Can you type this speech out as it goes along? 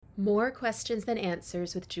More Questions Than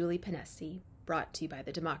Answers with Julie Ponesse, brought to you by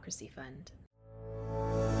the Democracy Fund.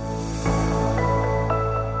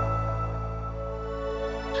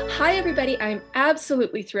 Hi, everybody. I'm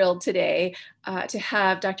absolutely thrilled today to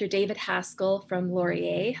have Dr. David Haskell from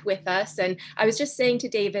Laurier with us. And I was just saying to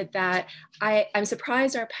David that I'm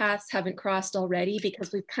surprised our paths haven't crossed already,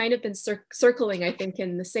 because we've kind of been circling, I think,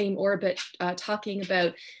 in the same orbit,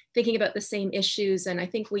 thinking about the same issues. And I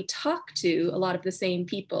think we talk to a lot of the same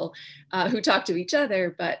people who talk to each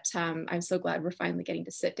other, but I'm so glad we're finally getting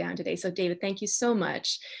to sit down today. So David, thank you so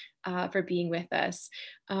much for being with us.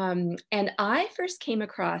 And I first came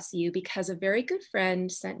across you because a very good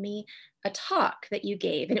friend sent me a talk that you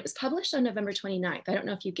gave, and it was published on November 29th. I don't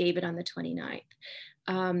know if you gave it on the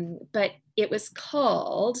 29th, but it was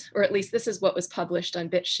called, or at least this is what was published on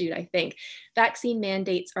BitChute, I think, Vaccine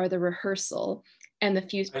Mandates Are the Rehearsal, and the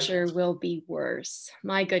Future Will Be Worse.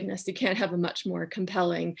 My goodness, you can't have a much more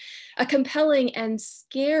compelling and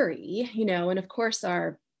scary, and of course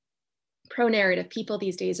our pro-narrative people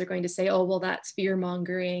these days are going to say, oh, well, that's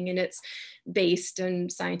fear-mongering and it's based on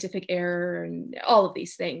scientific error and all of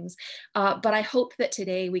these things. But I hope that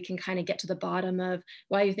today we can kind of get to the bottom of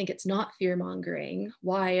why you think it's not fear-mongering,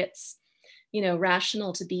 why it's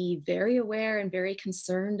rational to be very aware and very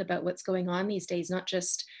concerned about what's going on these days, not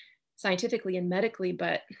just scientifically and medically,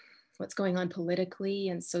 but what's going on politically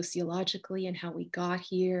and sociologically, and how we got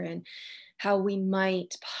here and how we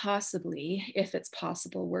might possibly, if it's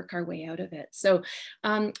possible, work our way out of it. So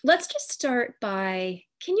let's just start by,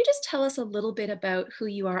 can you just tell us a little bit about who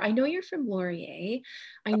you are? I know you're from Laurier.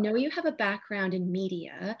 I know you have a background in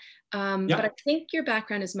media, but I think your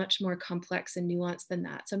background is much more complex and nuanced than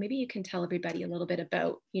that. So maybe you can tell everybody a little bit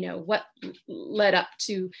about, what led up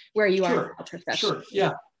to where you are now professionally. Sure,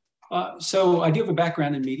 yeah. So I do have a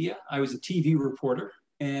background in media. I was a TV reporter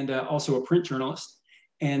and also a print journalist.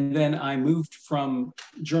 And then I moved from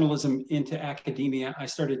journalism into academia. I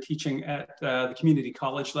started teaching at the community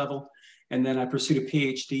college level, and then I pursued a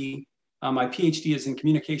PhD. My PhD is in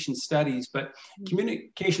communication studies, but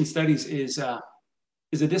communication studies is a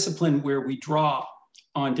discipline where we draw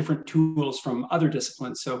on different tools from other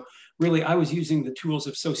disciplines. So really, I was using the tools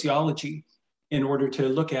of sociology in order to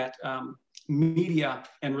look at media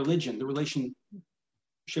and religion, the relationship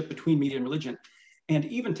between media and religion. And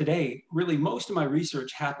even today, really, most of my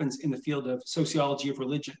research happens in the field of sociology of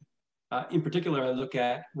religion. In particular, I look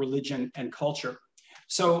at religion and culture.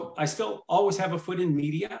 So I still always have a foot in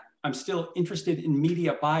media. I'm still interested in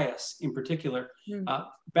media bias in particular.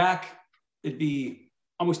 Back, it'd be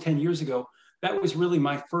almost 10 years ago, that was really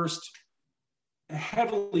my first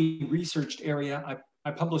heavily researched area.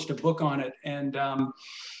 I published a book on it. And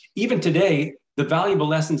even today, the valuable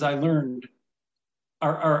lessons I learned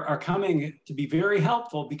are coming to be very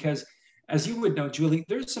helpful, because as you would know, Julie,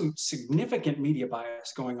 there's some significant media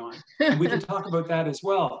bias going on. And we can talk about that as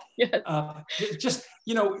well. Yes. Just,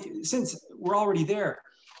 since we're already there.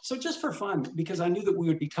 So just for fun, because I knew that we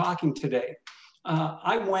would be talking today,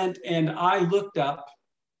 I went and I looked up,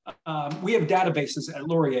 we have databases at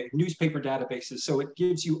Laurier, newspaper databases. So it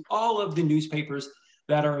gives you all of the newspapers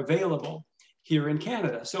that are available here in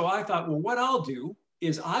Canada. So I thought, well, what I'll do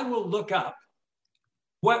is I will look up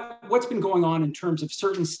what's been going on in terms of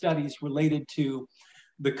certain studies related to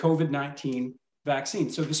the COVID-19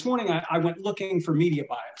 vaccine. So this morning, I went looking for media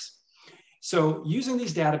bias. So using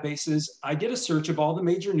these databases, I did a search of all the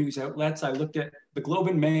major news outlets. I looked at the Globe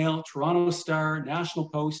and Mail, Toronto Star, National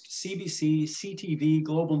Post, CBC, CTV,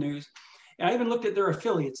 Global News, and I even looked at their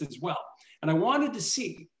affiliates as well. And I wanted to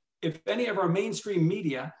see if any of our mainstream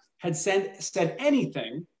media had said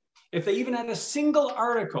anything, if they even had a single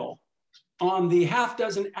article on the half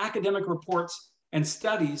dozen academic reports and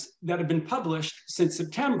studies that have been published since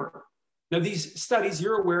September. Now, these studies,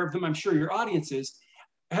 you're aware of them, I'm sure your audience is,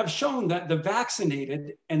 have shown that the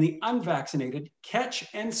vaccinated and the unvaccinated catch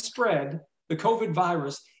and spread the COVID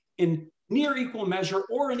virus in near equal measure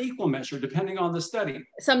or in equal measure, depending on the study.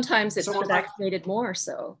 Sometimes it's the vaccinated more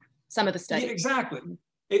so, some of the studies. Yeah, exactly.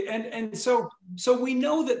 And so we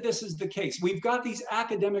know that this is the case. We've got these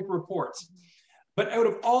academic reports. But out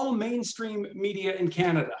of all mainstream media in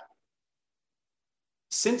Canada,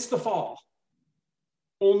 since the fall,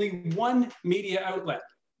 only one media outlet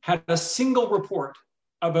had a single report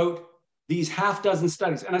about these half dozen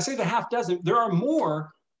studies. And I say the half dozen, there are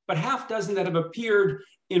more, but half dozen that have appeared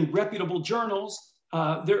in reputable journals.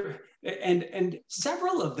 And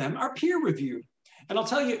several of them are peer reviewed. And I'll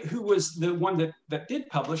tell you who was the one that did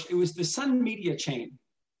publish. It was the Sun Media chain.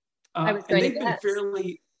 And they've been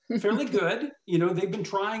fairly good. They've been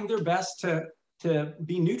trying their best to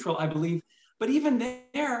be neutral, I believe. But even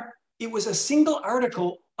there, it was a single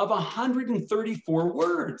article of 134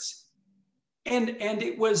 words. And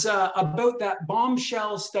it was about that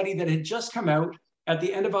bombshell study that had just come out at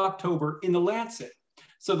the end of October in the Lancet.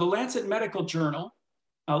 So the Lancet Medical Journal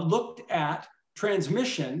looked at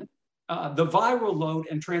transmission, the viral load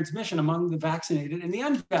and transmission among the vaccinated and the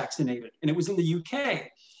unvaccinated. And it was in the UK.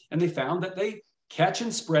 And they found that they catch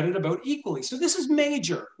and spread it about equally. So this is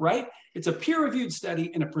major, right? It's a peer-reviewed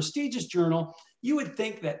study in a prestigious journal. You would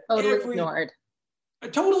think that ignored.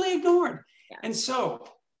 Totally ignored. Yeah. And so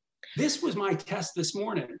this was my test this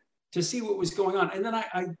morning to see what was going on. And then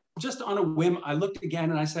I just on a whim, I looked again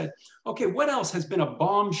and I said, okay, what else has been a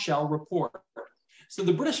bombshell report? So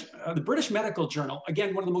the British Medical Journal,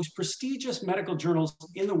 again, one of the most prestigious medical journals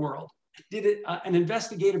in the world, did an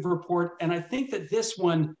investigative report. And I think that this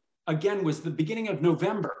one, again, was the beginning of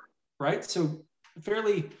November, right? So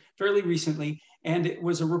fairly recently. And it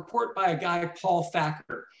was a report by a guy, Paul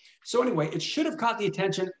Thacker. So anyway, it should have caught the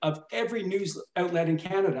attention of every news outlet in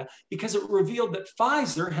Canada because it revealed that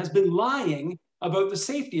Pfizer has been lying about the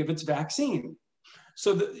safety of its vaccine.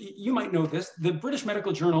 So you might know this, the British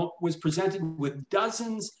Medical Journal was presented with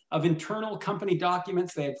dozens of internal company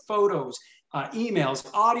documents. They had photos, emails,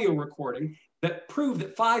 audio recording that prove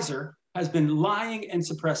that Pfizer has been lying and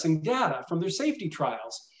suppressing data from their safety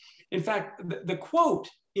trials. In fact, the quote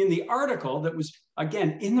in the article that was,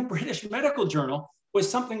 again, in the British Medical Journal was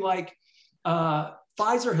something like,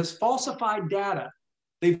 Pfizer has falsified data.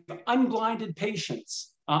 They've unblinded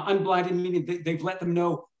patients. Unblinded meaning they've let them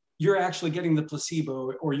know you're actually getting the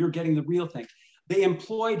placebo or you're getting the real thing. They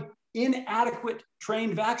employed inadequate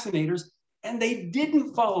trained vaccinators and they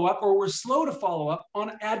didn't follow up or were slow to follow up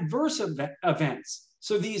on adverse events.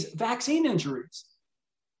 So these vaccine injuries.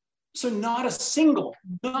 So not a single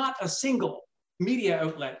media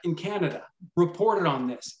outlet in Canada reported on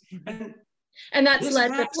this. And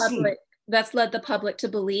that's led the public to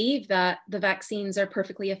believe that the vaccines are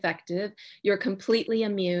perfectly effective. You're completely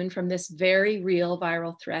immune from this very real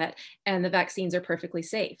viral threat, and the vaccines are perfectly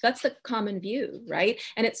safe. That's the common view, right?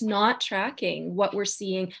 And it's not tracking what we're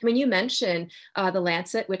seeing. I mean, you mentioned the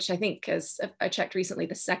Lancet, which I think, as I checked recently,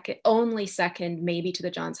 only second maybe to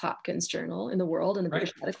the Johns Hopkins Journal in the world, and the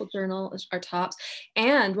British Medical Journal are tops.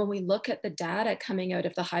 And when we look at the data coming out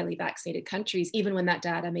of the highly vaccinated countries, even when that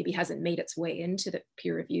data maybe hasn't made its way into the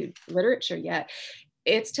peer-reviewed literature yet,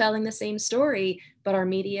 it's telling the same story, but our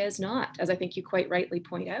media is not, as I think you quite rightly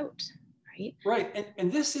point out, right? Right,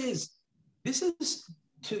 and this is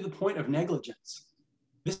to the point of negligence.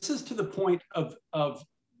 This is to the point of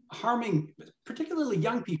harming particularly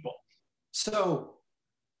young people. So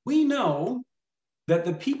we know that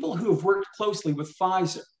the people who have worked closely with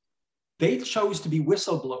Pfizer, they chose to be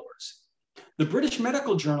whistleblowers. The British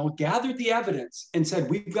Medical Journal gathered the evidence and said,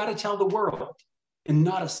 we've got to tell the world. And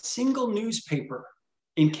not a single newspaper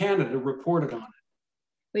in Canada reported on it.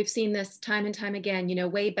 We've seen this time and time again,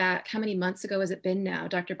 way back, how many months ago has it been now?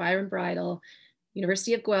 Dr. Byron Bridle,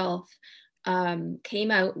 University of Guelph,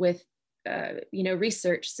 came out with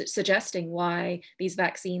research suggesting why these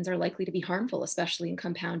vaccines are likely to be harmful, especially in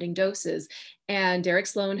compounding doses. And Derek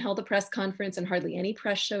Sloan held a press conference and hardly any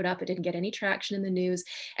press showed up. It didn't get any traction in the news.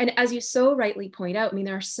 And as you so rightly point out, I mean,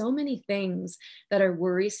 there are so many things that are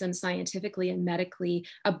worrisome scientifically and medically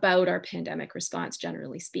about our pandemic response,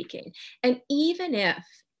 generally speaking. And even if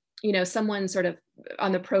someone sort of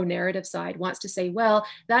on the pro-narrative side wants to say, well,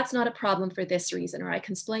 that's not a problem for this reason, or I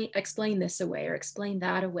can explain this away or explain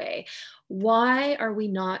that away. Why are we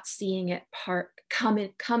not seeing it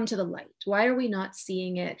come to the light? Why are we not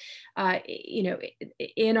seeing it,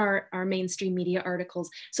 in our mainstream media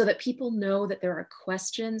articles so that people know that there are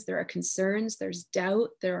questions, there are concerns, there's doubt,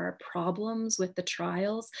 there are problems with the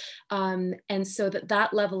trials, and so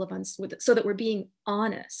that level of so that we're being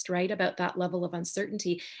honest, right, about that level of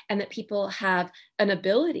uncertainty, and that people have an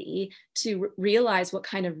ability to realize what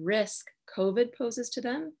kind of risk COVID poses to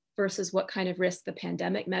them versus what kind of risk the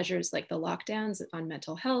pandemic measures, like the lockdowns on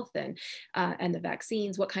mental health and the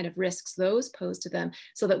vaccines, what kind of risks those pose to them,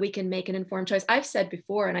 so that we can make an informed choice. I've said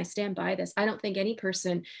before, and I stand by this, I don't think any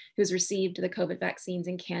person who's received the COVID vaccines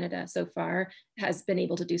in Canada so far has been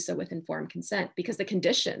able to do so with informed consent, because the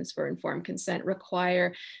conditions for informed consent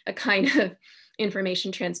require a kind of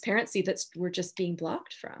information transparency that we're just being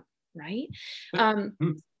blocked from, right?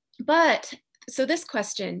 But so this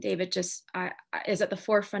question, David, just is at the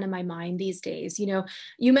forefront of my mind these days.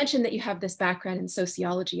 You mentioned that you have this background in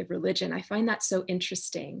sociology of religion. I find that so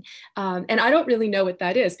interesting. And I don't really know what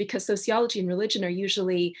that is, because sociology and religion are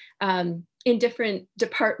usually in different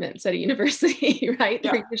departments at a university, right?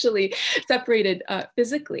 Yeah. They're usually separated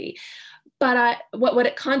physically. But what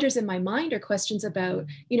it conjures in my mind are questions about,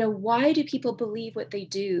 why do people believe what they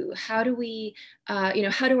do? How do we,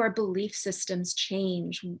 how do our belief systems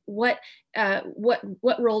change? What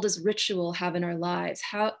role does ritual have in our lives?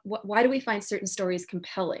 Why do we find certain stories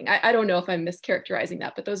compelling? I don't know if I'm mischaracterizing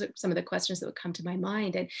that, but those are some of the questions that would come to my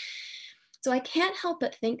mind. And so I can't help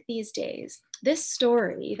but think these days, this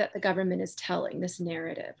story that the government is telling, this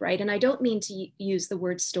narrative, right? And I don't mean to use the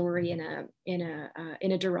word story in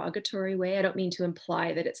a derogatory way. I don't mean to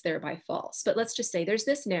imply that it's thereby false. But let's just say there's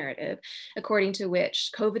this narrative according to which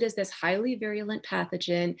COVID is this highly virulent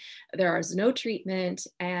pathogen. There is no treatment,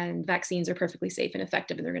 and vaccines are perfectly safe and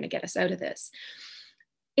effective, and they're going to get us out of this.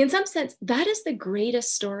 In some sense, that is the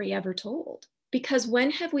greatest story ever told. Because when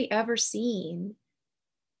have we ever seen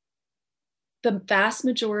the vast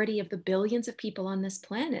majority of the billions of people on this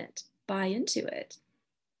planet buy into it?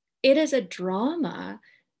 It is a drama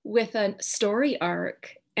with a story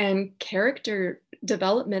arc and character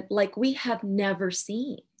development like we have never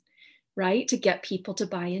seen, right? To get people to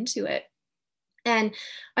buy into it. And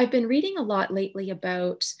I've been reading a lot lately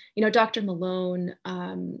about, Dr. Malone,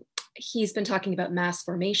 he's been talking about mass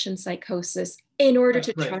formation psychosis in order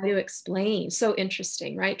to try to explain, so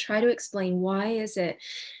interesting, right? Try to explain, why is it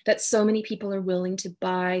that so many people are willing to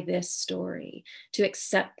buy this story, to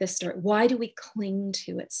accept this story? Why do we cling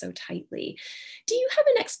to it so tightly? Do you have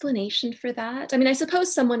an explanation for that? I mean, I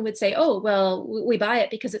suppose someone would say, oh, well, we buy it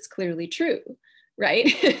because it's clearly true,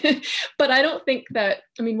 right? But I don't think that,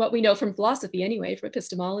 what we know from philosophy anyway, from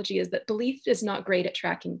epistemology, is that belief is not great at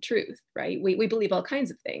tracking truth, right? We believe all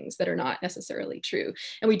kinds of things that are not necessarily true.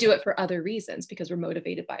 And we do it for other reasons, because we're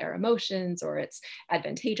motivated by our emotions, or it's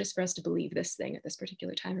advantageous for us to believe this thing at this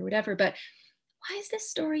particular time or whatever. But why is this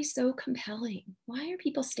story so compelling? Why are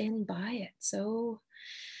people standing by it so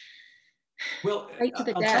right to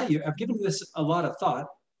the I'll tell you, I've given this a lot of thought.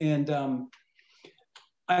 And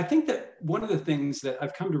I think that one of the things that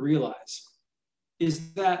I've come to realize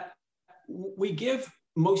is that we give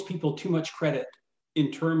most people too much credit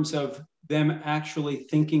in terms of them actually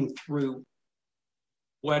thinking through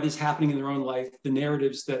what is happening in their own life, the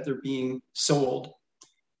narratives that they're being sold.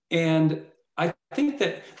 And I think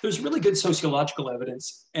that there's really good sociological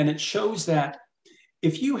evidence, and it shows that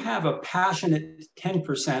if you have a passionate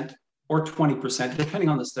 10% or 20%, depending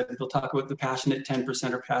on the study, they'll talk about the passionate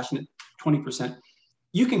 10% or passionate 20%,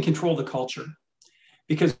 you can control the culture.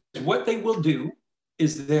 Because what they will do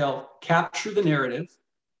is they'll capture the narrative,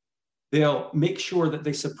 they'll make sure that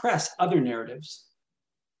they suppress other narratives,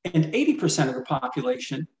 and 80% of the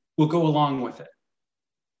population will go along with it.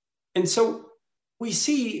 And so we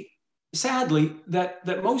see, sadly, that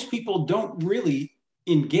most people don't really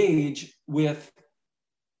engage with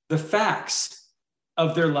the facts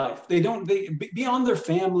of their life. They beyond their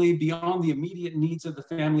family, beyond the immediate needs of the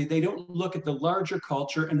family, they don't look at the larger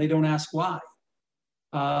culture, and they don't ask why.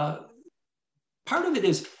 Part of it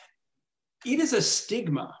is a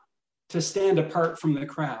stigma to stand apart from the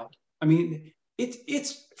crowd.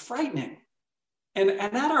 It's frightening. And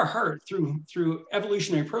at our heart, through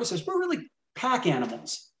evolutionary process, we're really pack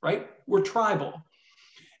animals, right? We're tribal.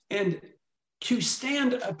 And to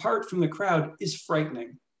stand apart from the crowd is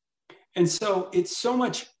frightening. And so it's so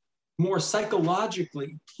much more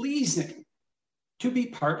psychologically pleasing to be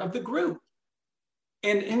part of the group.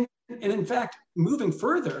 And in fact, moving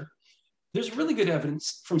further, there's really good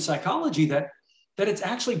evidence from psychology that it's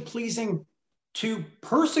actually pleasing to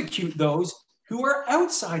persecute those who are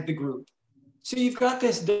outside the group. So you've got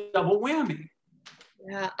this double whammy.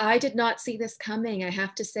 Yeah, I did not see this coming, I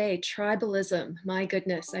have to say. Tribalism, my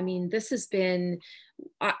goodness. This has been,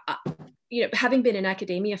 having been in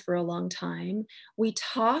academia for a long time, we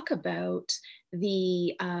talk about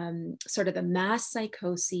the sort of the mass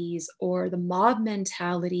psychoses or the mob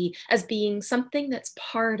mentality as being something that's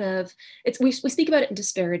part of it's. We speak about it in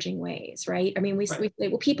disparaging ways, right? We say,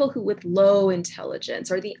 well, people who with low intelligence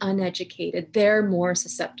or the uneducated, they're more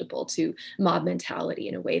susceptible to mob mentality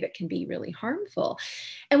in a way that can be really harmful.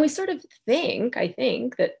 And we sort of think, I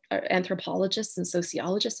think, that anthropologists and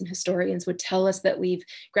sociologists and historians would tell us that we've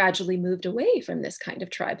gradually moved away from this kind of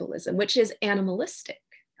tribalism, which is animalistic.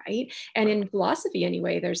 Right? And in philosophy,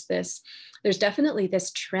 anyway, there's definitely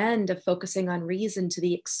this trend of focusing on reason to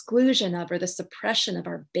the exclusion of or the suppression of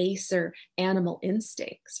our baser animal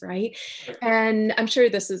instincts, right? And I'm sure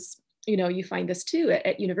this is, you find this too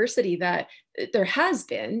at university, that there has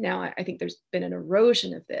been, now I think there's been an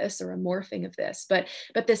erosion of this or a morphing of this, but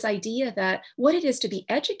this idea that what it is to be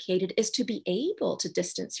educated is to be able to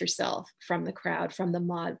distance yourself from the crowd, from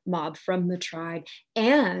the mob, from the tribe,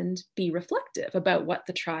 and be reflective about what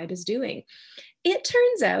the tribe is doing. It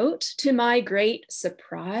turns out, to my great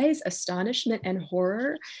surprise, astonishment, and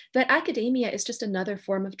horror, that academia is just another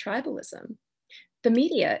form of tribalism. The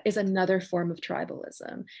media is another form of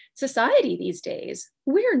tribalism. Society these days,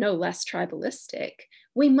 we're no less tribalistic.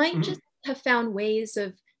 We might just have found ways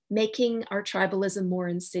of making our tribalism more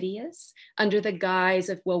insidious under the guise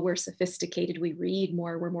of, well, we're sophisticated, we read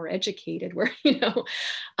more, we're more educated,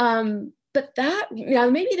 but that,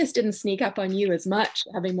 maybe this didn't sneak up on you as much,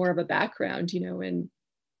 having more of a background, in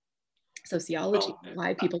sociology,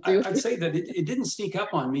 why people do. I'd say that it didn't sneak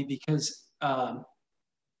up on me because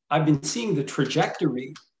I've been seeing the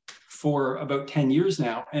trajectory for about 10 years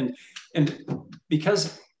now. And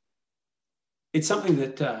because it's something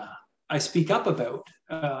that I speak up about,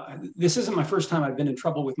 this isn't my first time I've been in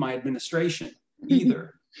trouble with my administration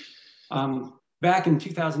either. Back in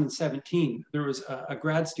 2017, there was a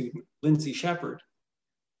grad student, Lindsay Shepard,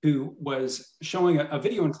 who was showing a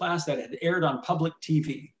video in class that had aired on public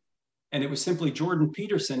TV. And it was simply Jordan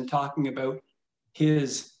Peterson talking about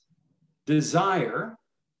his desire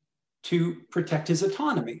to protect his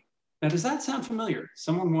autonomy. Now, does that sound familiar?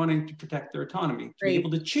 Someone wanting to protect their autonomy, to be able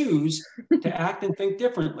to choose to act and think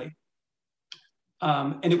differently.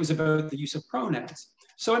 And it was about the use of pronouns.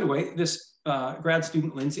 So anyway, this grad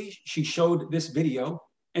student, Lindsay, she showed this video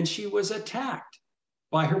and she was attacked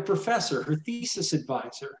by her professor, her thesis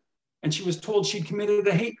advisor. And she was told she'd committed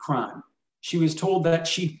a hate crime. She was told that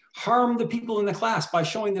she harmed the people in the class by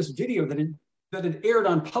showing this video that had aired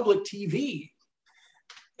on public TV.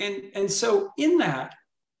 And so in that,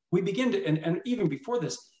 we begin to, and even before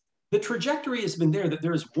this, the trajectory has been there that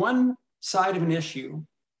there is one side of an issue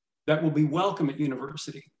that will be welcome at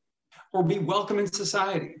university or be welcome in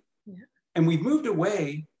society. Yeah. And we've moved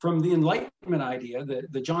away from the Enlightenment idea,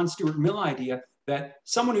 the John Stuart Mill idea, that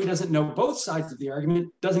someone who doesn't know both sides of the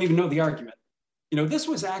argument doesn't even know the argument. This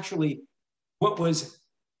was actually what was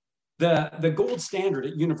the gold standard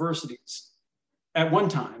at universities at one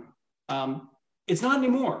time. It's not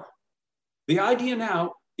anymore. The idea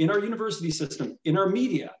now in our university system, in our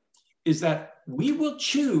media, is that we will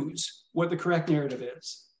choose what the correct narrative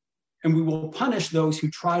is, and we will punish those who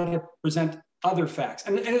try to present other facts.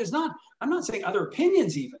 And it's not, I'm not saying other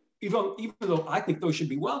opinions even though I think those should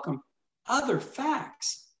be welcome, other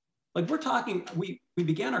facts. Like we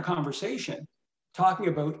began our conversation talking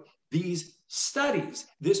about these studies,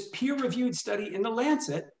 this peer-reviewed study in the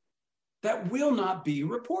Lancet that will not be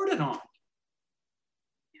reported on.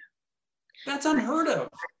 That's unheard of.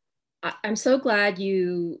 I'm so glad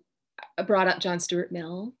you brought up John Stuart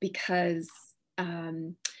Mill, because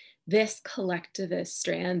this collectivist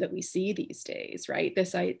strand that we see these days, right?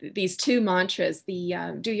 These two mantras,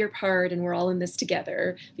 the do your part and we're all in this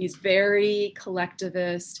together, these very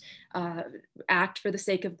collectivist, act for the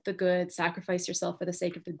sake of the good, sacrifice yourself for the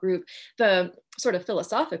sake of the group, the sort of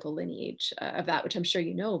philosophical lineage of that, which I'm sure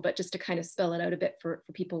you know, but just to kind of spell it out a bit for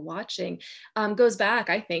people watching, goes back,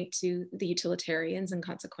 I think, to the utilitarians and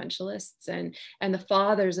consequentialists, and the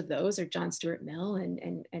fathers of those are John Stuart Mill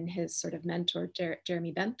and his sort of mentor,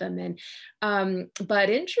 Jeremy Bentham. And but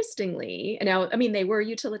interestingly, now, I mean, they were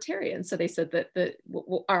utilitarians, so they said that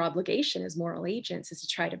our obligation as moral agents is to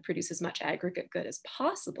try to produce as much aggregate good as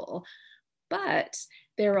possible. But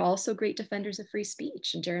they're also great defenders of free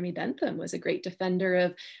speech. And Jeremy Bentham was a great defender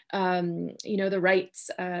of, the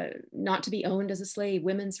rights not to be owned as a slave,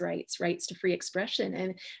 women's rights to free expression.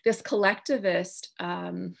 And this collectivist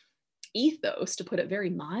ethos, to put it very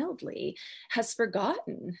mildly, has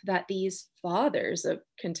forgotten that these fathers of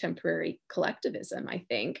contemporary collectivism, I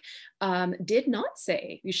think, did not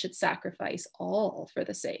say you should sacrifice all for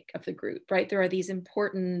the sake of the group, right? There are these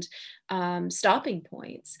important stopping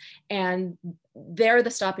points, and they're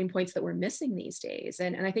the stopping points that we're missing these days.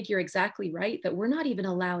 And I think you're exactly right that we're not even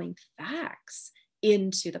allowing facts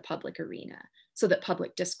into the public arena so that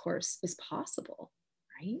public discourse is possible,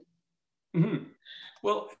 right? Mm-hmm.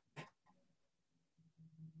 Well,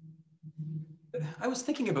 I was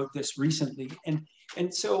thinking about this recently,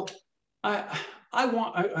 and so I'm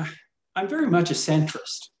very much a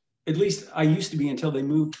centrist. At least I used to be until they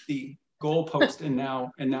moved the goalpost, and now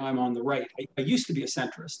I'm on the right. I used to be a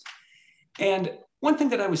centrist, and one thing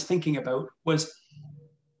that I was thinking about was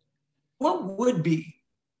what would be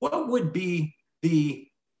the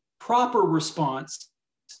proper response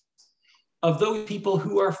of those people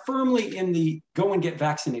who are firmly in the go and get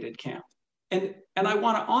vaccinated camp. And I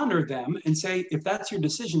want to honor them and say, if that's your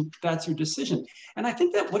decision, that's your decision. And I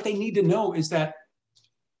think that what they need to know is that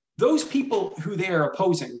those people who they are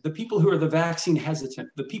opposing, the people who are the vaccine hesitant,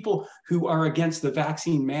 the people who are against the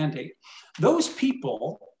vaccine mandate, those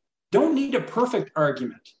people don't need a perfect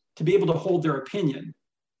argument to be able to hold their opinion.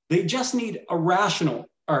 They just need a rational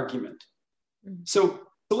argument. So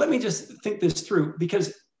let me just think this through,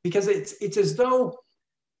 because it's as though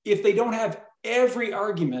if they don't have every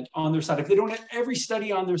argument on their side, if they don't have every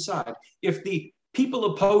study on their side, if the people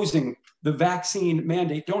opposing the vaccine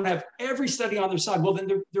mandate don't have every study on their side, well, then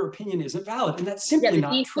their opinion isn't valid. And that's simply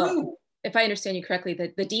not true. If I understand you correctly,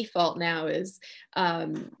 the default now is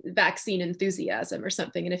vaccine enthusiasm or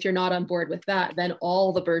something. And if you're not on board with that, then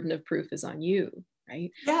all the burden of proof is on you,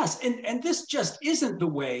 right? Yes, and this just isn't the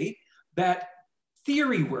way that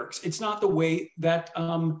theory works. It's not the way that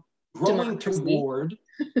growing toward,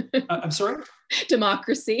 I'm sorry?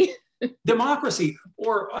 Democracy. Democracy,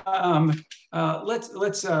 or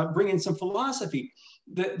let's bring in some philosophy.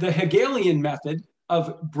 The Hegelian method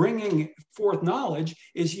of bringing forth knowledge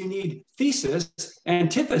is you need thesis,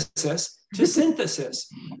 antithesis to synthesis,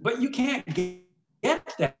 but you can't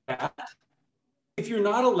get that if you're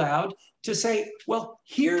not allowed to say, well,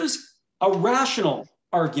 here's a rational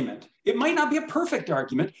argument. It might not be a perfect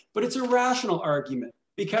argument, but it's a rational argument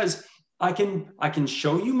because I can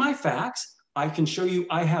show you my facts. I can show you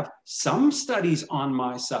I have some studies on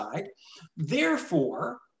my side.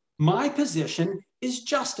 Therefore, my position is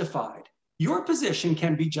justified. Your position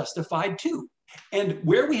can be justified too. And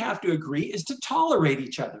where we have to agree is to tolerate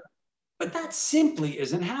each other. But that simply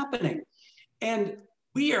isn't happening. And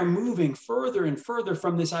we are moving further and further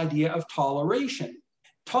from this idea of toleration.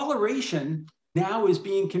 Toleration now is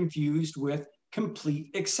being confused with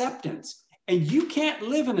complete acceptance. And you can't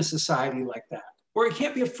live in a society like that, or it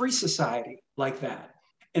can't be a free society like that.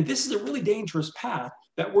 And this is a really dangerous path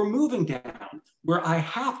that we're moving down, where I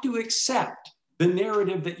have to accept the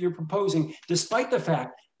narrative that you're proposing, despite the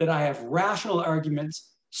fact that I have rational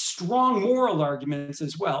arguments, strong moral arguments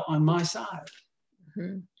as well on my side.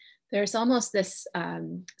 Mm-hmm. There's almost this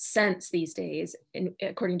sense these days,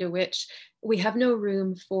 according to which we have no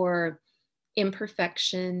room for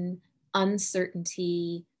imperfection,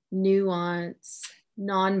 uncertainty, nuance,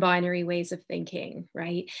 non-binary ways of thinking,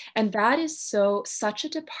 right? And that is such a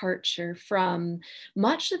departure from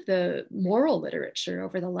much of the moral literature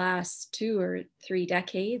over the last 2 or 3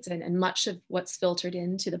 decades, and much of what's filtered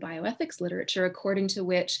into the bioethics literature, according to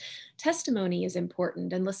which testimony is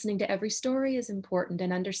important and listening to every story is important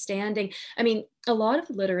and understanding. I mean, a lot of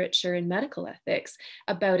literature in medical ethics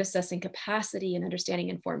about assessing capacity and understanding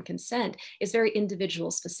informed consent is very individual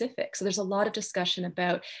specific. So there's a lot of discussion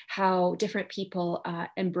about how different people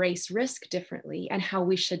embrace risk differently and how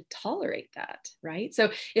we should tolerate that, right? So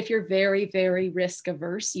if you're very, very risk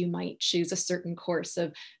averse, you might choose a certain course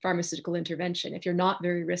of pharmaceutical intervention. If you're not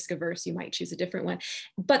very risk averse, you might choose a different one.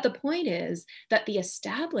 But the point is that the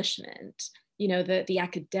establishment, the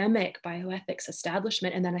academic bioethics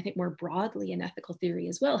establishment, and then I think more broadly in ethical theory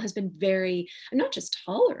as well, has been very, not just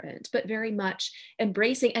tolerant, but very much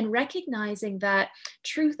embracing and recognizing that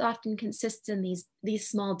truth often consists in these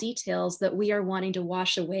small details that we are wanting to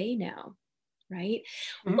wash away now, right?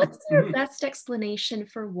 Mm-hmm. What's your best explanation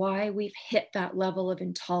for why we've hit that level of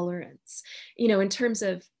intolerance? In terms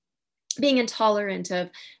of being intolerant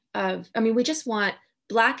we just want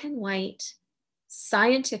black and white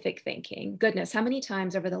scientific thinking. Goodness, how many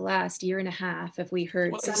times over the last year and a half have we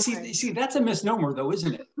heard? Well, see, that's a misnomer, though,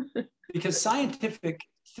 isn't it? Because scientific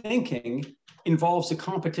thinking involves a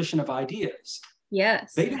competition of ideas.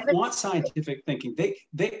 Yes. They don't want scientific thinking. They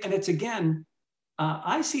and it's again,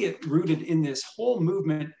 I see it rooted in this whole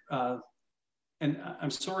movement. And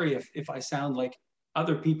I'm sorry if I sound like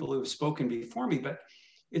other people who have spoken before me, but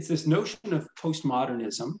it's this notion of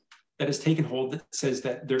postmodernism that has taken hold that says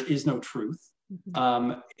that there is no truth.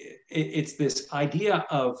 It's this idea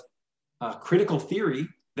of critical theory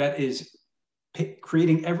that is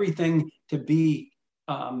creating everything to be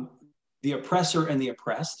the oppressor and the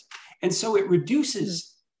oppressed. And so it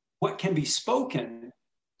reduces what can be spoken,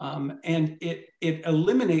 and it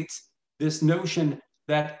eliminates this notion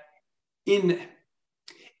that in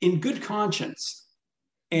good conscience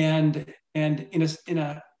and in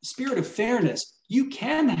a spirit of fairness, you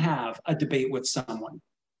can have a debate with someone.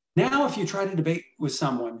 Now, if you try to debate with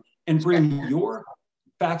someone and bring your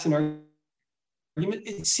facts and argument,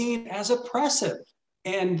 it's seen as oppressive.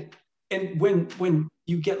 And when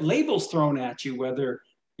you get labels thrown at you, whether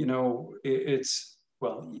it's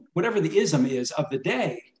whatever the ism is of the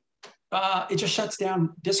day, it just shuts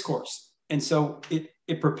down discourse. And so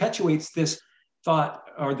it perpetuates this thought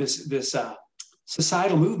or this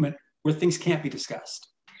societal movement where things can't be discussed.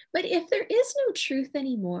 But if there is no truth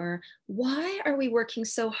anymore, why are we working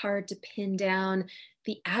so hard to pin down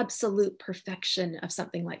the absolute perfection of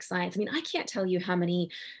something like science? I mean, I can't tell you how many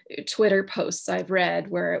Twitter posts I've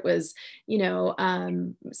read where it was,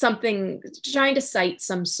 something trying to cite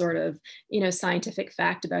some sort of, scientific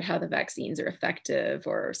fact about how the vaccines are effective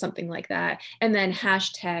or something like that. And then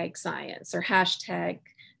hashtag science or hashtag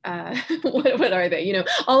what are they?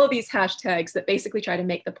 All of these hashtags that basically try to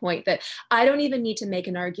make the point that I don't even need to make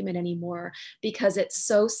an argument anymore because it's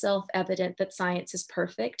so self-evident that science is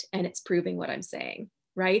perfect and it's proving what I'm saying.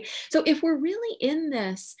 Right. So if we're really in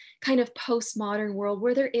this kind of postmodern world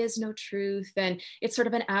where there is no truth and it's sort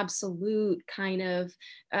of an absolute kind of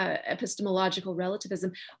epistemological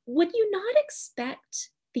relativism, would you not expect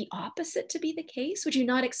the opposite to be the case? Would you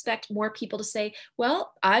not expect more people to say,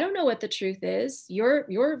 well, I don't know what the truth is.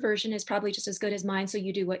 Your version is probably just as good as mine, so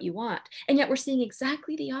you do what you want. And yet we're seeing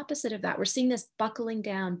exactly the opposite of that. We're seeing this buckling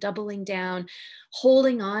down, doubling down,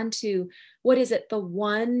 holding on to, what is it, the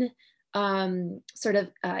one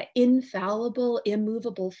infallible,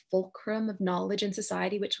 immovable fulcrum of knowledge in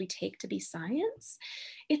society, which we take to be science.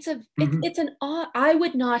 I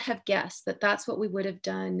would not have guessed that that's what we would have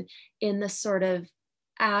done in the sort of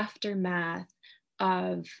aftermath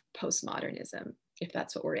of postmodernism, if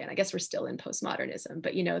that's what we're in. I guess we're still in postmodernism,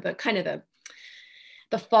 but the kind of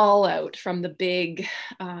the fallout from the big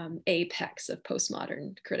apex of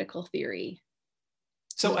postmodern critical theory.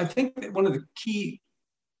 So I think that one of the key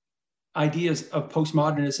ideas of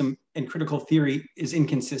postmodernism and critical theory is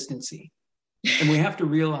inconsistency. And we have to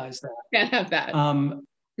realize that. Can't have that.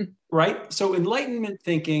 Right? So Enlightenment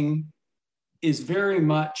thinking is very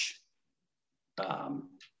much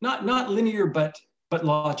not linear, but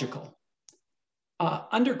logical.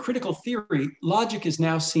 Under critical theory, logic is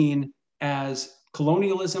now seen as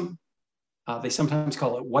colonialism. They sometimes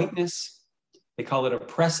call it whiteness. They call it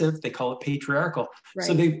oppressive. They call it patriarchal. Right.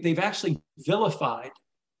 So they've actually vilified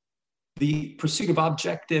the pursuit of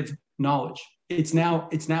objective knowledge. It's now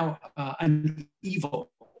an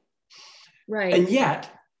evil. Right. And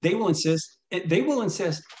yet they will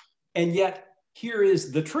insist, and yet here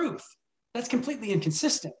is the truth. That's completely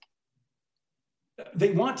inconsistent.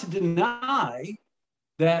 They want to deny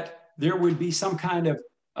that there would be some kind of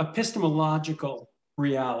epistemological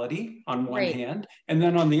reality on one hand, and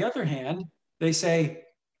then on the other hand, they say,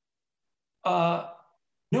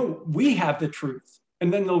 no, we have the truth.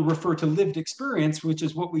 And then they'll refer to lived experience, which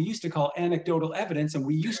is what we used to call anecdotal evidence, and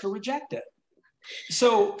we used to reject it.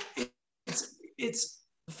 So it's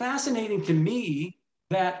fascinating to me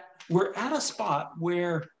that we're at a spot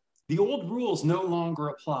where the old rules no longer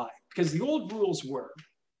apply, because the old rules were,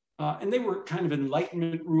 and they were kind of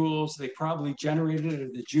Enlightenment rules. They probably generated out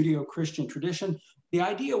of the Judeo-Christian tradition. The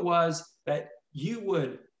idea was that you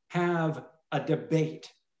would have a debate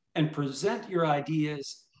and present your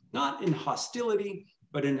ideas, not in hostility,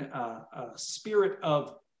 but in a spirit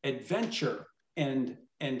of adventure and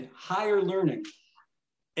higher learning.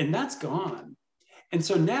 And that's gone. And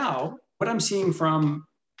so now what I'm seeing from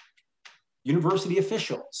university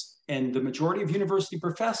officials and the majority of university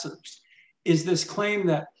professors is this claim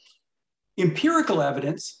that empirical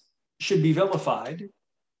evidence should be vilified.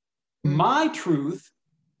 My truth,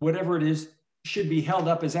 whatever it is, should be held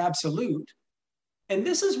up as absolute. And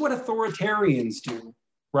this is what authoritarians do,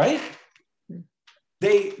 right?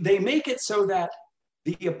 They make it so that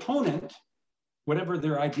the opponent, whatever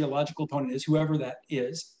their ideological opponent is, whoever that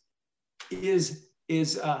is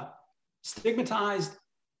stigmatized,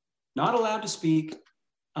 not allowed to speak,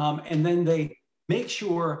 and then they make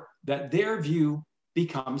sure that their view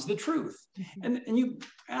becomes the truth. And you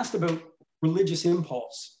asked about religious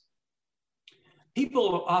impulse.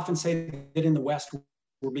 People often say that in the West,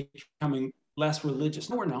 we're becoming less religious.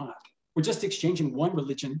 No, we're not. We're just exchanging one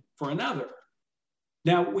religion for another.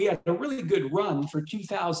 Now, we had a really good run for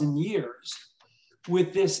 2,000 years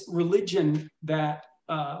with this religion that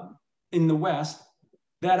in the West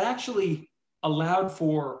that actually allowed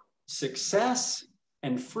for success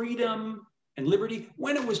and freedom and liberty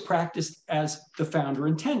when it was practiced as the founder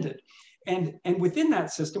intended. And within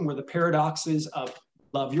that system were the paradoxes of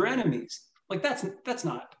love your enemies. Like that's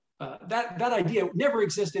not, that idea never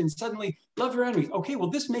existed, and suddenly love your enemies. Okay, well,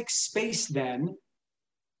 this makes space then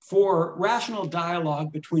for rational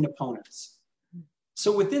dialogue between opponents.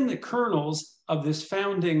 So within the kernels of this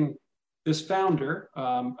founder,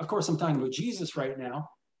 of course, I'm talking about Jesus right now,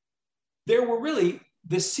 there were really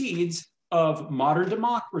the seeds of modern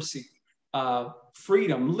democracy,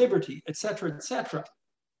 freedom, liberty, et cetera, et cetera.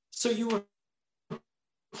 So you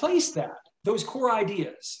replace those core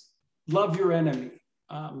ideas, love your enemy,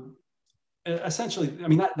 essentially, I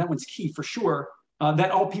mean, that one's key for sure,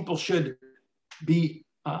 that all people should be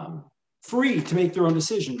free to make their own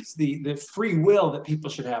decisions, the free will that people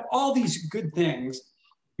should have, all these good things.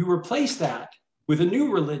 You replace that with a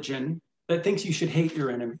new religion that thinks you should hate your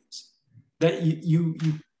enemies, that you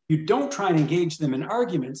don't try and engage them in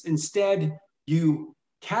arguments. Instead, you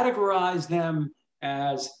categorize them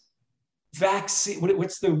as vaccine. What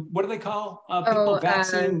do they call people?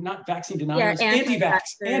 Vaccine, not vaccine deniers, anti-vax.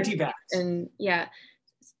 And yeah.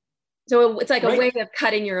 So it's like a right? way of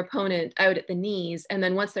cutting your opponent out at the knees. And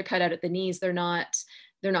then once they're cut out at the knees, they're not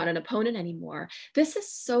an opponent anymore. This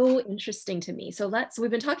is so interesting to me. So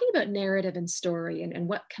we've been talking about narrative and story and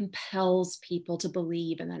what compels people to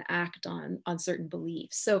believe and then act on certain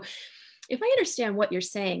beliefs. So if I understand what you're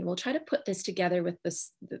saying, we'll try to put this together with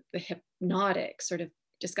the hypnotic sort of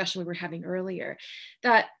discussion we were having earlier,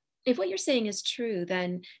 that if what you're saying is true,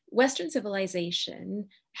 then Western civilization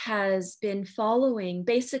has been following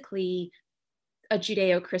basically a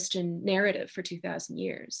Judeo-Christian narrative for 2,000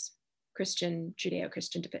 years. Christian,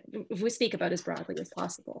 Judeo-Christian, if we speak about as broadly as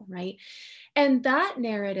possible, right? And that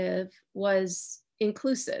narrative was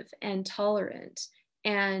inclusive and tolerant.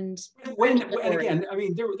 And again, I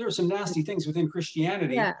mean, there were some nasty things within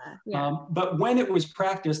Christianity, but when it was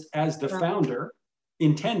practiced as the founder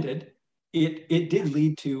intended, it did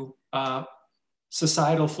lead to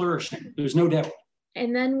societal flourishing. There's no doubt.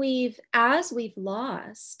 And then as we've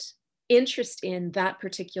lost interest in that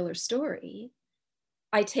particular story,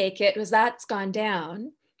 I take it, as that's gone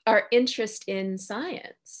down, our interest in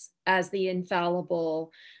science as the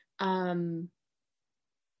infallible,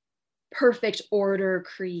 perfect order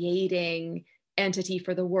creating entity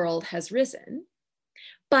for the world has risen.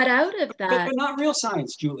 But out of that, but not real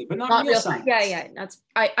science, Julie. But not real science. Yeah. That's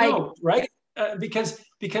right.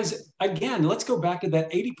 Because again, let's go back to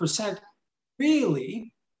that 80%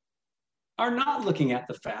 really are not looking at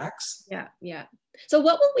the facts. Yeah. So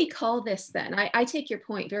what will we call this then? I take your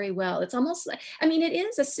point very well. It's almost like, I mean, it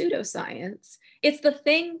is a pseudoscience. It's the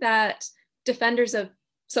thing that defenders of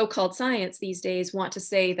so-called science these days want to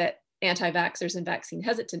say that anti-vaxxers and vaccine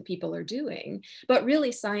hesitant people are doing, but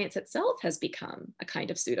really science itself has become a kind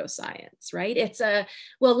of pseudoscience, right? It's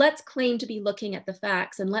let's claim to be looking at the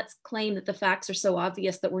facts, and let's claim that the facts are so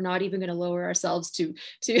obvious that we're not even going to lower ourselves to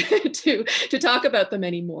talk about them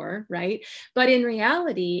anymore, right? But in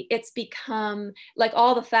reality, it's become like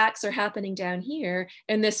all the facts are happening down here,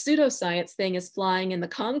 and this pseudoscience thing is flying in the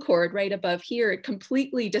Concorde right above here,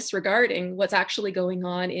 completely disregarding what's actually going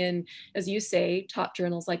on in, as you say, top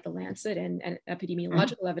journals like the Lancet and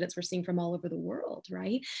epidemiological evidence we're seeing from all over the world,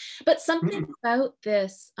 right? But something about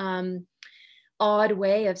this odd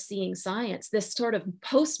way of seeing science, this sort of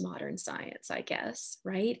postmodern science, I guess,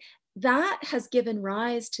 right? That has given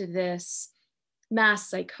rise to this mass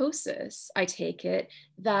psychosis, I take it,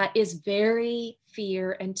 that is very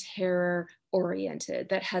fear and terror oriented,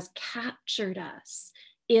 that has captured us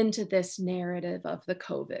into this narrative of the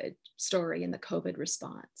COVID story and the COVID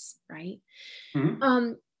response, right?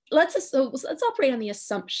 Let's operate on the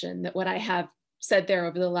assumption that what I have said there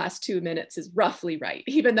over the last 2 minutes is roughly right,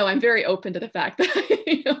 even though I'm very open to the fact that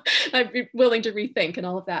I'd be willing to rethink and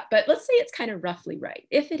all of that. But let's say it's kind of roughly right.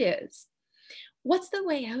 If it is, what's the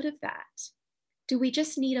way out of that? Do we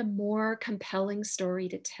just need a more compelling story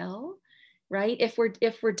to tell, right? If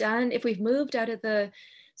we've moved out of the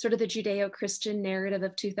sort of the Judeo-Christian narrative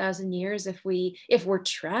of 2,000 years, if we're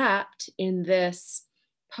trapped in this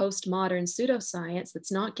postmodern pseudoscience that's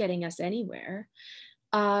not getting us anywhere,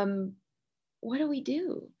 what do we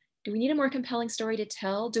do? Do we need a more compelling story to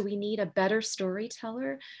tell? Do we need a better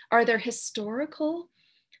storyteller? Are there historical?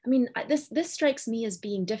 I mean, this strikes me as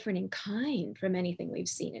being different in kind from anything we've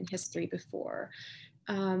seen in history before.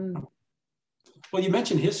 Well, you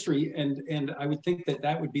mentioned history, and I would think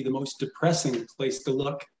that would be the most depressing place to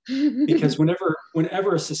look, because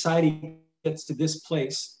whenever a society gets to this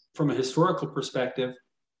place from a historical perspective,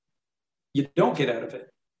 you don't get out of it.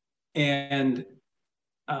 And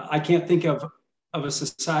I can't think of a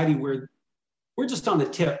society where we're just on the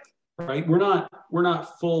tip, right? We're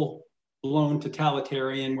not full blown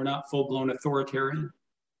totalitarian. We're not full blown authoritarian,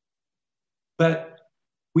 but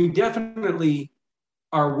we definitely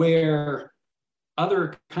are where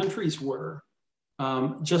other countries were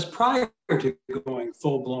just prior to going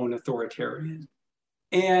full blown authoritarian.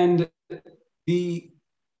 And the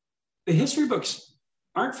history books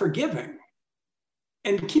aren't forgiving.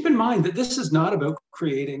 And keep in mind that this is not about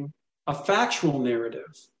creating a factual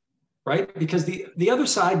narrative, right? Because the other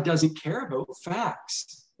side doesn't care about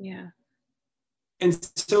facts. Yeah. And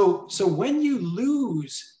so when you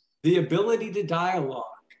lose the ability to dialogue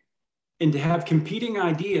and to have competing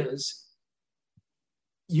ideas,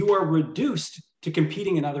 you are reduced to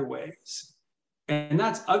competing in other ways. And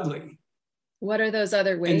that's ugly. What are those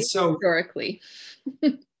other ways and so, historically?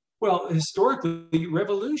 Well, historically,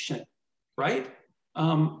 revolution, right?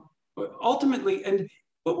 Ultimately, and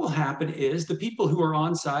what will happen is the people who are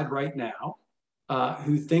on side right now,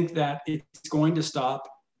 who think that it's going to stop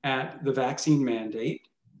at the vaccine mandate,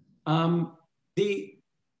 the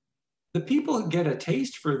people who get a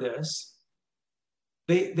taste for this,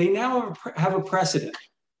 they now have a precedent.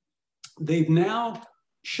 They've now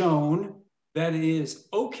shown that it is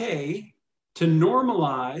okay to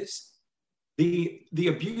normalize the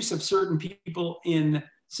abuse of certain people in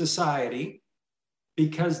society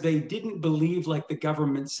because they didn't believe like the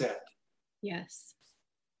government said. Yes.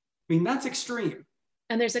 I mean, that's extreme.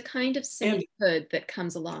 And there's a kind of sainthood that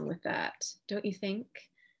comes along with that, don't you think?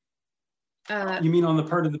 You mean on the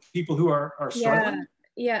part of the people who are struggling?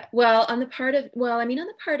 Yeah. Well, on the part of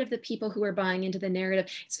the people who are buying into the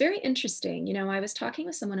narrative, it's very interesting. You know, I was talking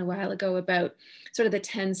with someone a while ago about sort of the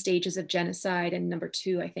 10 stages of genocide, and number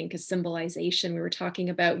 2, I think, is symbolization. We were talking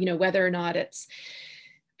about, you know, whether or not it's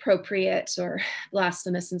appropriate or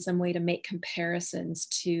blasphemous in some way to make comparisons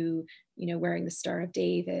to, you know, wearing the Star of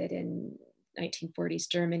David in 1940s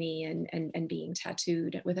Germany and being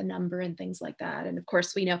tattooed with a number and things like that. And of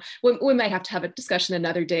course, we know we might have to have a discussion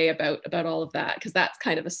another day about all of that, because that's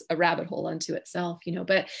kind of a rabbit hole unto itself, you know.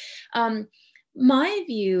 But my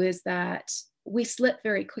view is that we slip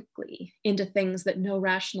very quickly into things that no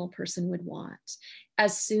rational person would want.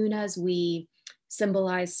 As soon as we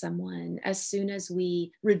symbolize someone, as soon as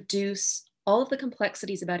we reduce all of the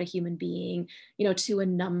complexities about a human being, you know, to a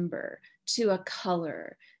number, to a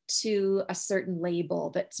color, to a certain label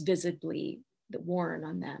that's visibly worn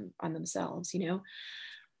on them, on themselves, you know.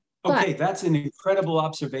 Okay, that's an incredible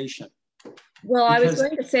observation. Well, I was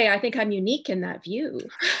going to say, I think I'm unique in that view.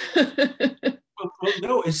 well,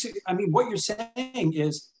 no, I mean, what you're saying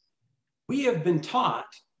is we have been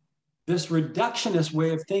taught this reductionist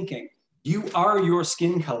way of thinking. You are your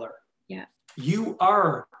skin color. Yeah. You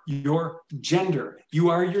are your gender. You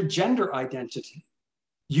are your gender identity.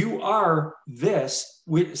 You are this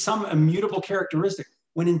with some immutable characteristic,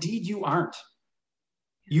 when indeed you aren't.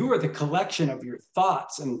 You are the collection of your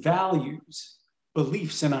thoughts and values,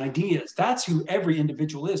 beliefs and ideas. That's who every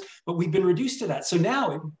individual is. But we've been reduced to that. So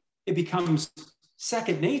now it becomes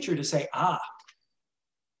second nature to say,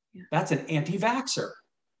 that's an anti-vaxxer.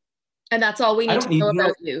 And that's all we need to know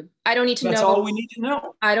about you. I don't need to know. That's all we need to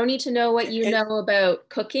know. I don't need to know what you know about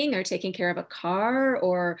cooking or taking care of a car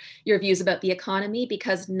or your views about the economy,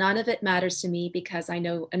 because none of it matters to me, because I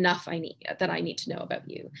know enough that I need to know about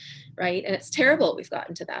you, right? And it's terrible we've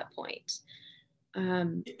gotten to that point. Let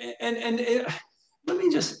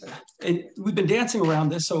me just, and we've been dancing around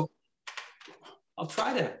this, so I'll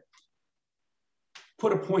try to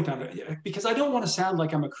put a point on it, because I don't want to sound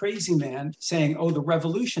like I'm a crazy man saying, oh, the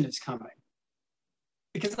revolution is coming,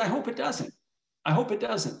 because I hope it doesn't. I hope it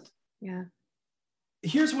doesn't. Yeah.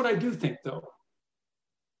 Here's what I do think, though.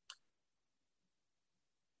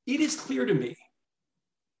 It is clear to me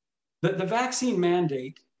that the vaccine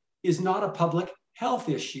mandate is not a public health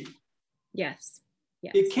issue. Yes.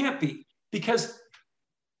 It can't be, because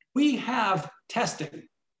we have testing,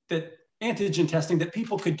 that antigen testing that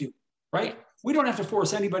people could do, right? We don't have to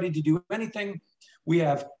force anybody to do anything. We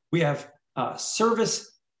have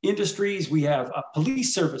service industries, we have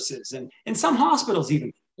police services, and some hospitals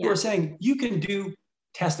even who are saying you can do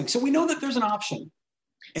testing. So we know that there's an option.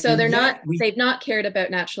 So they've not cared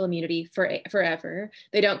about natural immunity forever.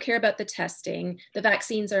 They don't care about the testing. The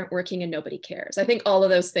vaccines aren't working and nobody cares. I think all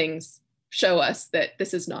of those things show us that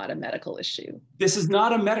this is not a medical issue. This is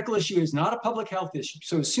not a medical issue. It's not a public health issue.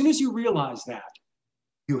 So as soon as you realize that,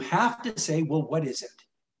 you have to say, well, what is it?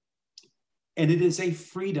 And it is a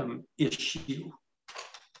freedom issue.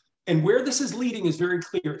 And where this is leading is very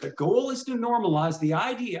clear. The goal is to normalize the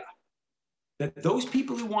idea that those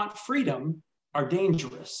people who want freedom are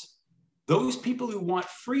dangerous. Those people who want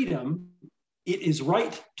freedom, it is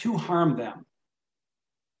right to harm them.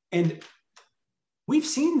 And we've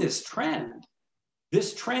seen this trend.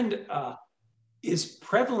 This trend is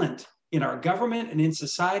prevalent in our government and in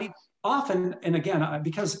society. Often, and again,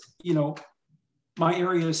 because, you know, my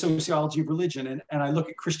area is sociology of religion, and I look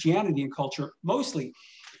at Christianity and culture mostly,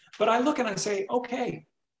 but I look and I say, okay,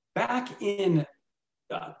 back in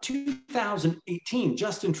 2018,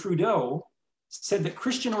 Justin Trudeau said that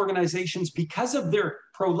Christian organizations, because of their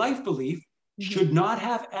pro-life belief, should not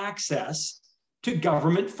have access to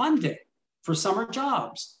government funding for summer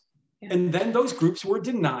jobs. And then those groups were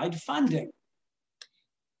denied funding.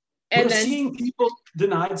 And We're then, seeing people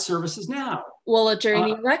denied services now. well, during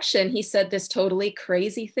the election, he said this totally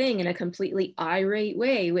crazy thing in a completely irate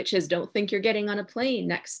way, which is don't think you're getting on a plane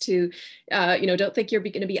next to, don't think you're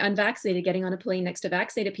going to be unvaccinated getting on a plane next to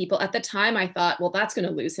vaccinated people. At the time, I thought, well, that's going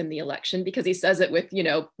to lose him the election because he says it with,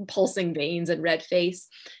 pulsing veins and red face.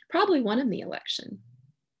 Probably won him the election.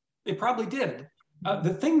 It probably did.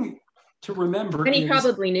 The thing to remember and he is,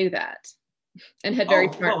 probably knew that and had very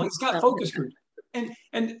smart. Well, he's got focus group. And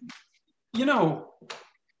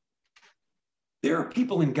there are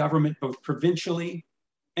people in government, both provincially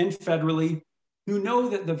and federally, who know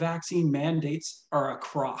that the vaccine mandates are a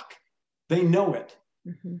crock. They know it.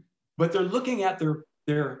 Mm-hmm. But they're looking at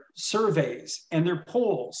their surveys and their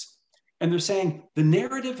polls, and they're saying the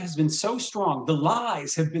narrative has been so strong, the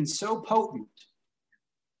lies have been so potent.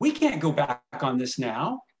 We can't go back on this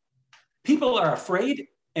now. People are afraid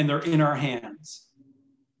and they're in our hands.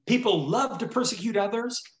 People love to persecute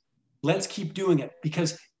others. Let's keep doing it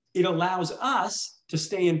because it allows us to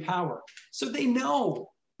stay in power. So they know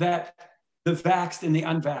that the vaxxed and the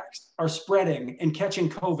unvaxxed are spreading and catching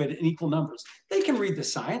COVID in equal numbers. They can read the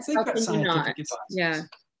science. They've got scientific advice. Yeah.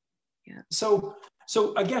 So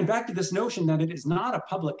again, back to this notion that it is not a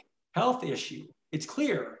public health issue. It's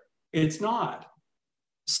clear it's not.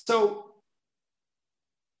 So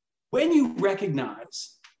when you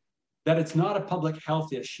recognize that it's not a public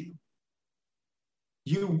health issue,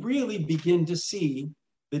 you really begin to see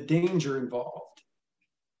the danger involved.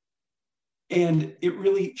 And it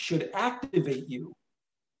really should activate you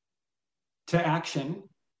to action,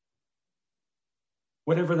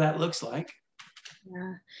 whatever that looks like.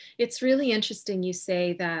 Yeah, it's really interesting you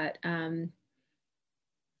say that, that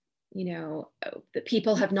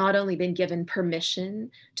people have not only been given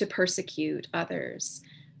permission to persecute others,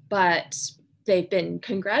 but they've been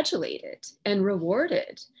congratulated and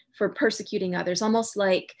rewarded for persecuting others, almost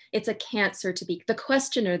like it's a cancer to be the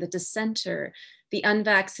questioner, the dissenter, the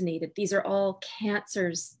unvaccinated. These are all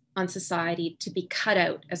cancers on society to be cut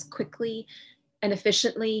out as quickly and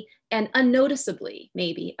efficiently and unnoticeably,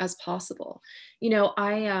 maybe, as possible.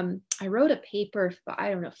 I wrote a paper,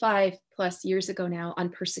 5+ years ago now, on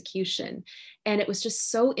persecution, and it was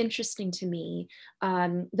just so interesting to me.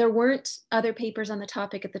 There weren't other papers on the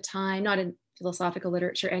topic at the time, not in philosophical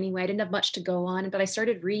literature anyway. I didn't have much to go on, but I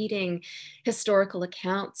started reading historical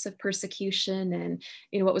accounts of persecution and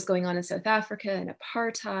what was going on in South Africa and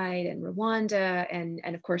apartheid and Rwanda and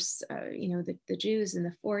of course the Jews in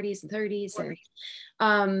the 40s and 30s.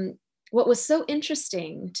 And what was so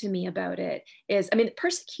interesting to me about it is,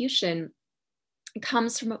 persecution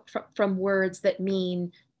comes from words that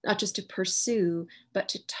mean not just to pursue, but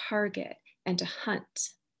to target and to hunt,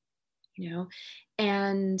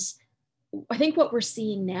 and I think what we're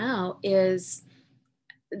seeing now is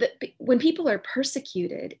that when people are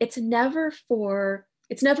persecuted, it's never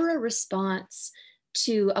a response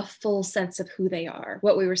to a full sense of who they are,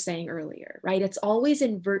 what we were saying earlier, right? It's always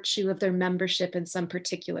in virtue of their membership in some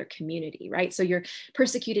particular community, right? So you're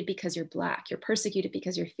persecuted because you're Black, you're persecuted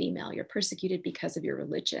because you're female, you're persecuted because of your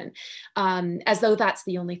religion, as though that's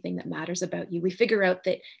the only thing that matters about you. We figure out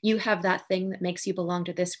that you have that thing that makes you belong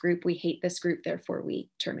to this group. We hate this group, therefore we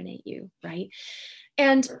terminate you, right?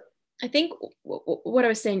 And I think what I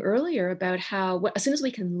was saying earlier about how as soon as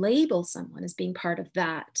we can label someone as being part of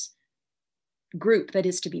that group that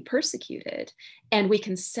is to be persecuted, and we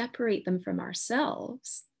can separate them from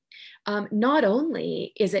ourselves, not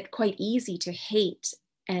only is it quite easy to hate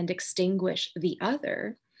and extinguish the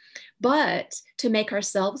other, but to make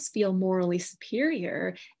ourselves feel morally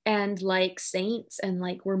superior and like saints and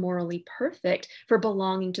like we're morally perfect for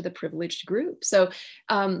belonging to the privileged group. So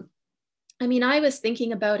I was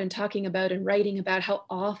thinking about and talking about and writing about how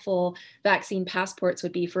awful vaccine passports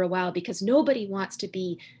would be for a while, because nobody wants to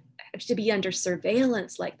be under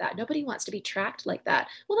surveillance like that. Nobody wants to be tracked like that.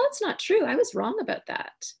 Well, that's not true. I was wrong about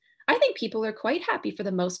that. I think people are quite happy for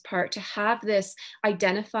the most part to have this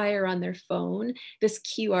identifier on their phone, this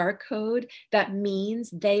QR code that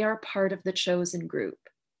means they are part of the chosen group.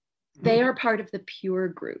 They are part of the pure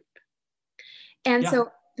group. And so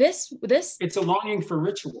this it's a longing for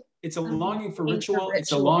ritual. It's a longing for ritual.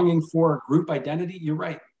 It's a longing for group identity. You're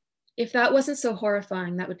right. If that wasn't so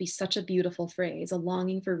horrifying, that would be such a beautiful phrase, a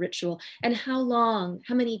longing for ritual. And how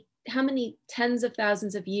many tens of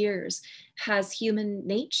thousands of years has human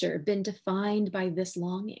nature been defined by this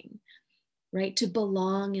longing, right? To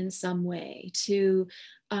belong in some way, to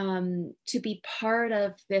be part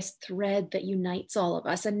of this thread that unites all of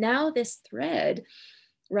us. And now this thread,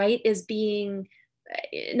 right, is being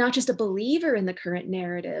not just a believer in the current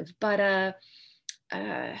narrative, but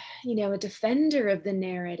a defender of the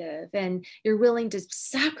narrative, and you're willing to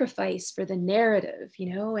sacrifice for the narrative,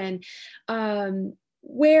 and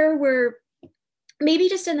where we're maybe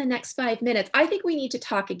just in the next 5 minutes, I think we need to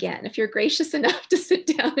talk again, if you're gracious enough to sit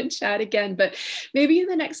down and chat again, but maybe in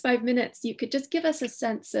the next 5 minutes, you could just give us a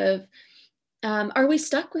sense of, are we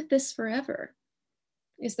stuck with this forever?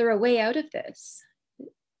 Is there a way out of this?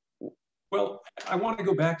 Well, I want to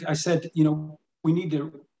go back. I said, we need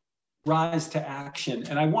to rise to action.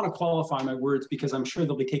 And I want to qualify my words because I'm sure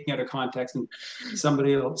they'll be taken out of context and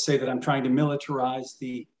somebody will say that I'm trying to militarize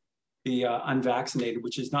the unvaccinated,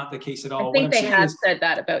 which is not the case at all. I think they have said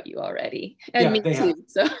that about you already. And yeah, me too.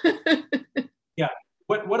 So. Yeah.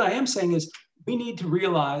 What I am saying is we need to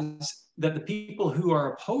realize that the people who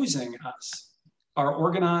are opposing us are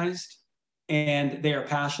organized and they are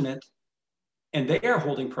passionate and they are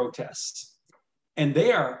holding protests and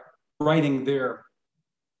they are writing their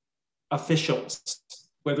officials,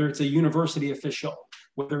 whether it's a university official,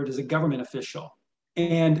 whether it is a government official.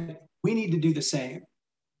 And we need to do the same.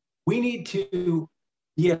 We need to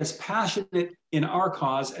be as passionate in our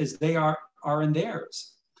cause as they are in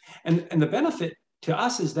theirs. And the benefit to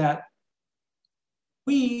us is that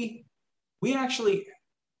we actually,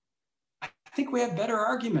 I think we have better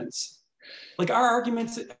arguments. Like our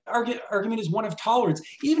argument is one of tolerance.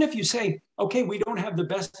 Even if you say, okay, we don't have the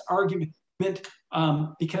best argument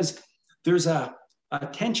because there's a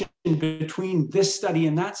tension between this study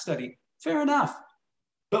and that study, fair enough.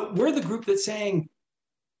 But we're the group that's saying,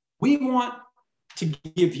 we want to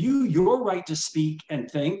give you your right to speak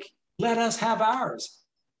and think, let us have ours.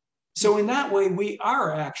 So in that way, we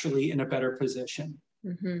are actually in a better position.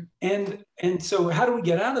 Mm-hmm. And so how do we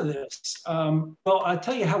get out of this? Well, I'll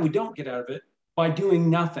tell you how we don't get out of it, by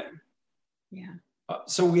doing nothing. Yeah.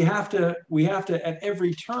 So we have to at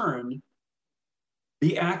every turn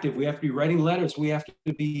be active. We have to be writing letters. We have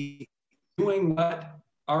to be doing what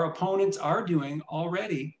our opponents are doing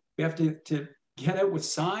already. We have to get out with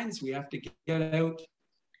signs. We have to get out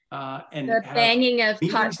and the banging of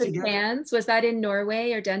pots and together. Pans. Was that in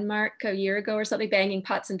Norway or Denmark a year ago or something? Banging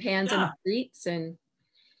pots and pans in the streets and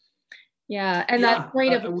that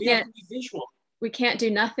point of we have to be visual. We can't do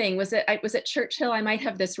nothing. Was it Churchill? I might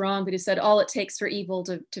have this wrong, but he said all it takes for evil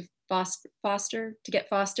to get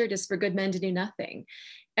fostered is for good men to do nothing,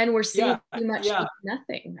 and we're seeing too much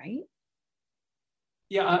nothing, right?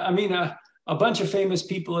 Yeah, I mean, a bunch of famous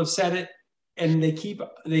people have said it, and they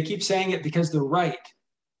keep saying it because they're right.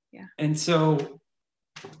 Yeah. And so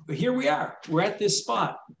here we are. We're at this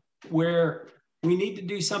spot where we need to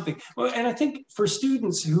do something. Well, and I think for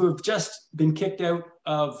students who have just been kicked out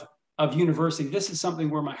of university, this is something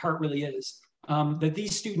where my heart really is. That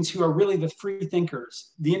these students who are really the free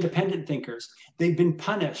thinkers, the independent thinkers, they've been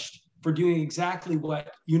punished for doing exactly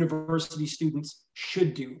what university students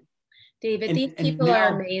should do. David, these people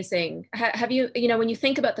are amazing. Have you, when you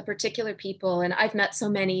think about the particular people, and I've met so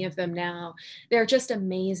many of them now, they're just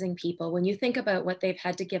amazing people. When you think about what they've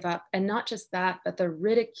had to give up, and not just that, but the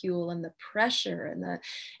ridicule and the pressure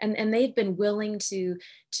and they've been willing to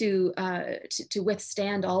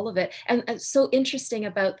withstand all of it. And it's so interesting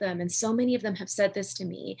about them, and so many of them have said this to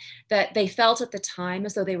me, that they felt at the time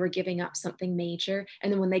as though they were giving up something major.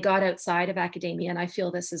 And then when they got outside of academia, and I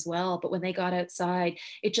feel this as well, but when they got outside,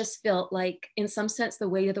 it just felt like, in some sense, the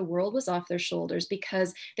weight of the world was off their shoulders,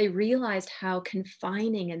 because they realized how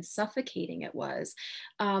confining and suffocating it was.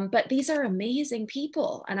 But these are amazing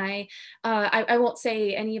people, and I won't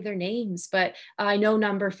say any of their names, but I know a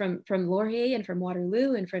number from Laurier and from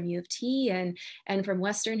Waterloo and from U of T and from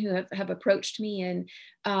Western who have approached me,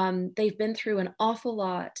 and they've been through an awful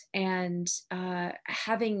lot, and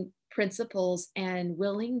having principles and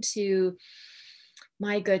willing to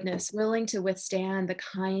withstand the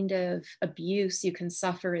kind of abuse you can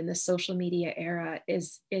suffer in the social media era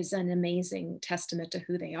is an amazing testament to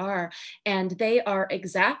who they are. And they are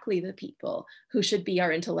exactly the people who should be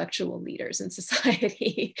our intellectual leaders in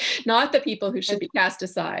society, not the people who should be cast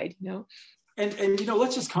aside, And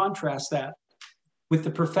let's just contrast that with the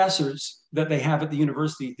professors that they have at the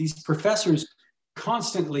university. These professors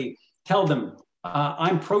constantly tell them,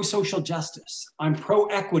 I'm pro-social justice, I'm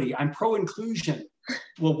pro-equity, I'm pro-inclusion.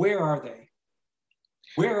 Well, where are they?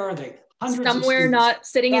 Where are they? Hundreds somewhere not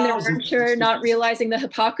sitting in their armchair, not realizing the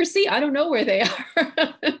hypocrisy. I don't know where they are.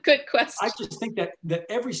 Good question. I just think that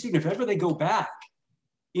every student, if ever they go back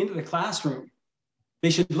into the classroom,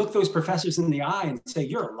 they should look those professors in the eye and say,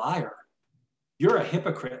 you're a liar. You're a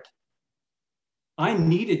hypocrite. I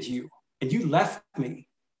needed you and you left me.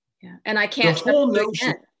 Yeah. And I can't.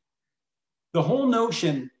 The whole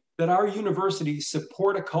notion that our universities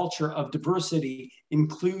support a culture of diversity,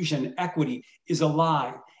 inclusion, equity is a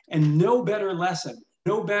lie. And no better lesson,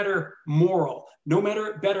 no better moral, no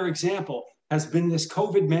better example has been this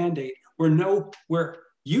COVID mandate where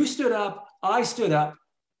you stood up, I stood up,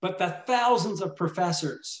 but the thousands of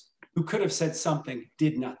professors who could have said something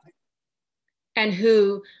did nothing. And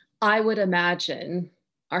who I would imagine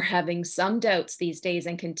are having some doubts these days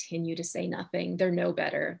and continue to say nothing. They're no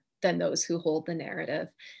better than those who hold the narrative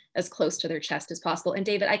as close to their chest as possible. And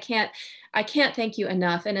David, I can't thank you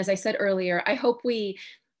enough. And as I said earlier, I hope we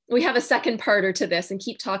have a second parter to this and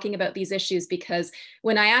keep talking about these issues, because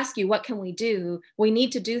when I ask you, what can we do? We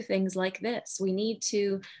need to do things like this. We need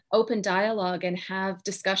to open dialogue and have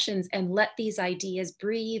discussions and let these ideas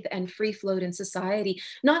breathe and free float in society,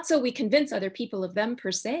 not so we convince other people of them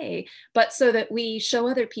per se, but so that we show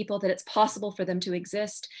other people that it's possible for them to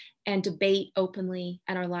exist and debate openly,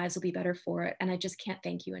 and our lives will be better for it. And I just can't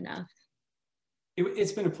thank you enough.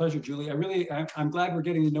 It's been a pleasure, Julie. I'm glad we're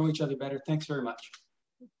getting to know each other better. Thanks very much.